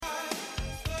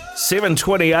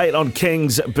7:28 on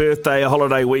King's birthday,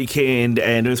 holiday weekend,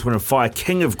 and Earth, Wind and Fire,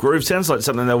 King of Groove. Sounds like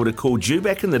something they would have called you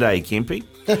back in the day, Kempy.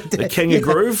 The King of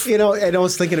Groove. You know, and I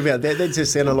was thinking about that. That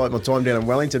just sounded like my time down in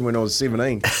Wellington when I was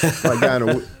 17. Like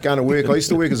going to work. I used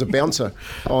to work as a bouncer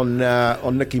on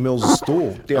Nicky Mills'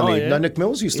 store down there. Yeah. No, Nick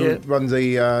Mills used to run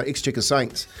the Exchequer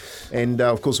Saints. And,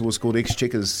 of course, it was called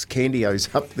Exchequer's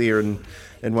Candios up there in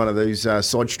one of those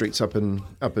side streets up in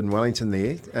Wellington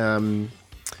there.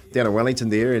 Down in Wellington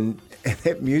there, and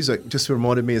that music just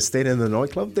reminded me of standing in the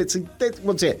nightclub. That's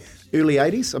what's that? Early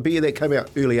 80s? I bet you that came out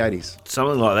early 80s.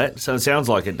 Something like that. So it sounds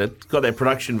like it did. Got that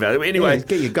production value. Anyway. Yeah,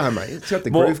 get you going, mate. It's got the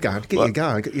groove going. Get you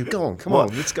going. Get you going. Come on,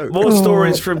 let's go. More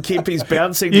stories from Kempy's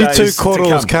bouncing You days. two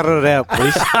corals, cut it out,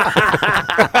 please.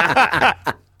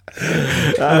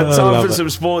 Time for some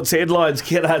sports headlines.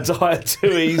 Kennards Hire 2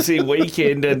 easy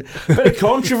weekend, and a bit of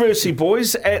controversy,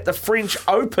 boys, at the French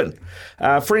Open.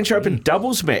 French Open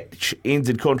doubles match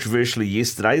ended controversially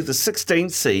yesterday. The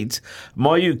 16th seeds,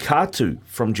 Mayu Katu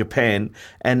from Japan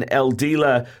and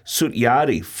Eldila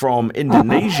Sutyadi from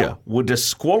Indonesia, were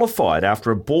disqualified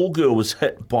after a ball girl was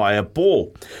hit by a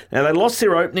ball. Now, they lost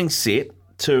their opening set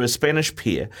to a Spanish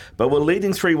pair, but were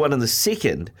leading 3-1 in the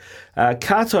second.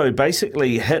 Kato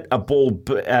basically hit a ball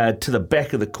to the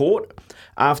back of the court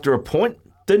after a point.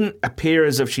 Didn't appear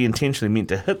as if she intentionally meant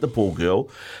to hit the ball girl,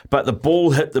 but the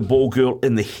ball hit the ball girl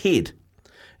in the head.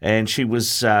 And she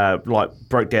was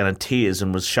broke down in tears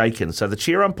and was shaken. So the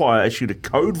chair umpire issued a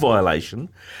code violation,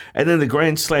 and then the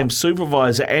Grand Slam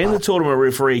supervisor and the tournament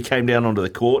referee came down onto the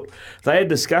court. They had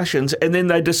discussions, and then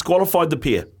they disqualified the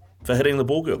pair for hitting the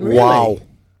ball girl. Really? Wow.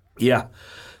 Yeah,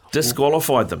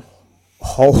 disqualified them.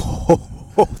 Oh,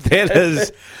 that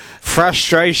is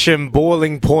frustration,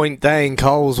 boiling point, Dane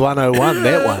Coles 101,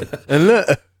 that one. And look,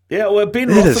 Yeah, well, Ben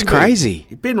that is Rothenberg, crazy.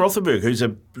 Ben Rothenberg, who's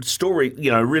a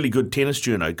really good tennis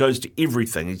journo, goes to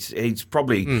everything. He's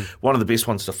probably one of the best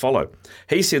ones to follow.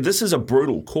 He said this is a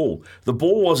brutal call. The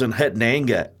ball wasn't hit in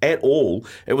anger at all.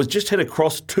 It was just hit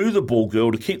across to the ball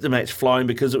girl to keep the match flowing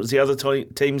because it was the other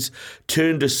team's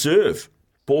turn to serve.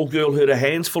 Ball girl had her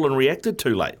hands full and reacted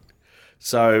too late.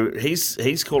 So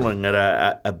he's calling it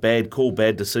a bad call,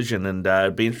 bad decision, and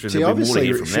it'd be interesting to be more to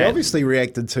hear from She that. obviously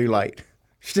reacted too late.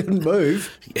 She didn't move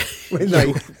when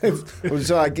they. It was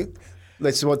like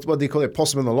that's what do you call it?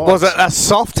 Possum in the lights. Was it a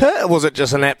soft hit or was it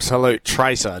just an absolute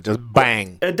tracer? Just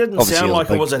bang. It didn't Obviously sound like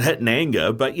it big. wasn't hit in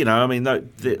anger, but,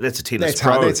 that's a tennis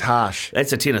pro. That's harsh.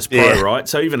 That's a tennis pro, Yeah. right?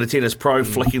 So even a tennis pro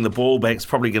flicking the ball back's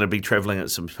probably going to be travelling at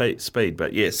some speed.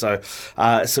 But, yeah, so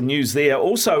some news there.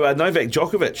 Also, Novak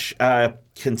Djokovic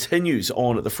continues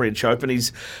on at the French Open.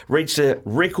 He's reached a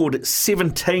record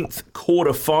 17th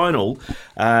quarter-final.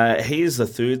 He is the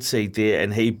third seed there,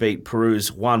 and he beat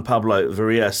Peru's Juan Pablo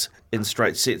Varillas in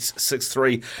straight sets,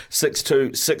 6-3, 6-2,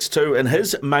 6-2. And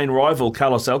his main rival,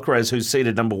 Carlos Alcaraz, who's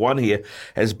seeded number one here,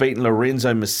 has beaten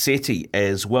Lorenzo Musetti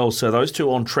as well. So those two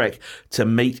on track to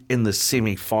meet in the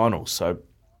semi-finals. So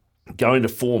going to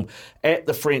form at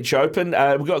the French Open.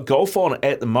 We've got golf on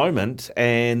at the moment,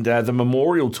 and the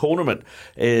Memorial Tournament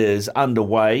is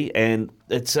underway, and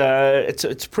it's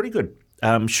pretty good.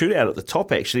 Shootout at the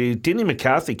top, actually. Denny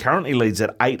McCarthy currently leads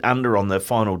at 8 under on the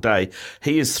final day.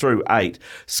 He is through 8.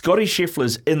 Scotty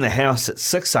Scheffler's in the house at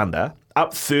 6 under,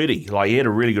 up 30. He had a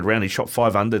really good round. He shot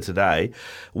 5 under today.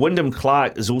 Wyndham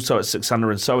Clark is also at 6 under,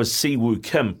 and so is Siwoo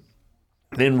Kim.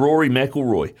 Then Rory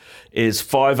McIlroy is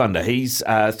 5 under. He's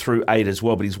through 8 as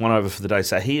well, but he's 1 over for the day.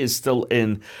 So he is still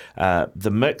in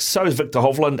the mix. So is Victor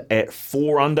Hovland at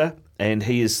 4 under. And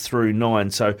he is through 9.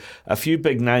 So a few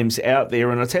big names out there.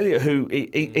 And I tell you who,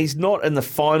 he's not in the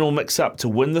final mix-up to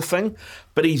win the thing,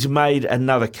 but he's made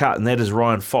another cut, and that is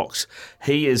Ryan Fox.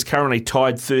 He is currently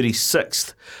tied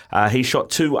 36th. He shot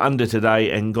 2 under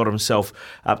today and got himself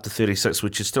up to 36,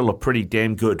 which is still a pretty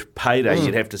damn good payday,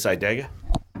 you'd have to say, Dagger.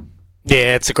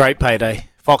 Yeah, it's a great payday.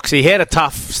 Foxy had a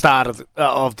tough start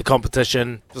of the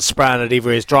competition, was spraying it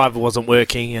everywhere. His driver wasn't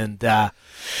working, and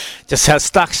just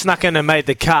snuck in and made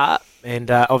the cut,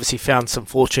 and obviously found some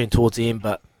fortune towards the end.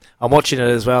 But I'm watching it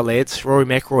as well, lads. Rory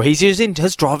McIlroy, he's using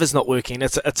his driver's not working.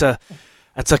 It's a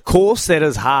course that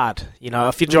is hard.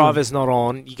 If your driver's not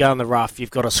on, you go in the rough, you've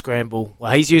got to scramble.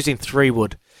 Well, he's using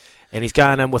 3-wood, and he's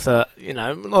going in with a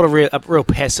real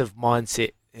passive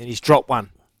mindset, and he's dropped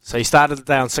one. So he started the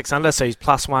day on 6 under, so he's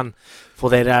 +1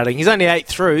 for that outing. He's only 8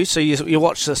 through, so you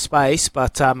watch the space,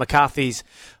 but McCarthy's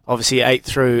obviously 8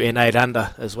 through and 8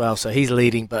 under as well, so he's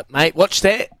leading. But, mate, watch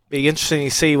that. Be interesting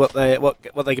to see what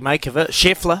they can make of it.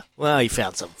 Scheffler, well, he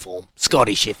found some form.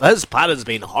 Scotty Scheffler, his putter's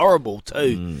been horrible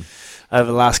too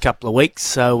over the last couple of weeks.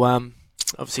 So,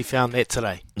 obviously found that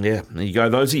today. Yeah, there you go.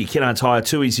 Those are your Kennards Hire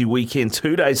 2 Easy Weekend.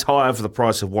 2 days hire for the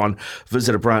price of one.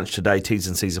 Visit a branch today. T's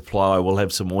and C's apply. We'll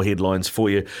have some more headlines for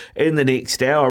you in the next hour.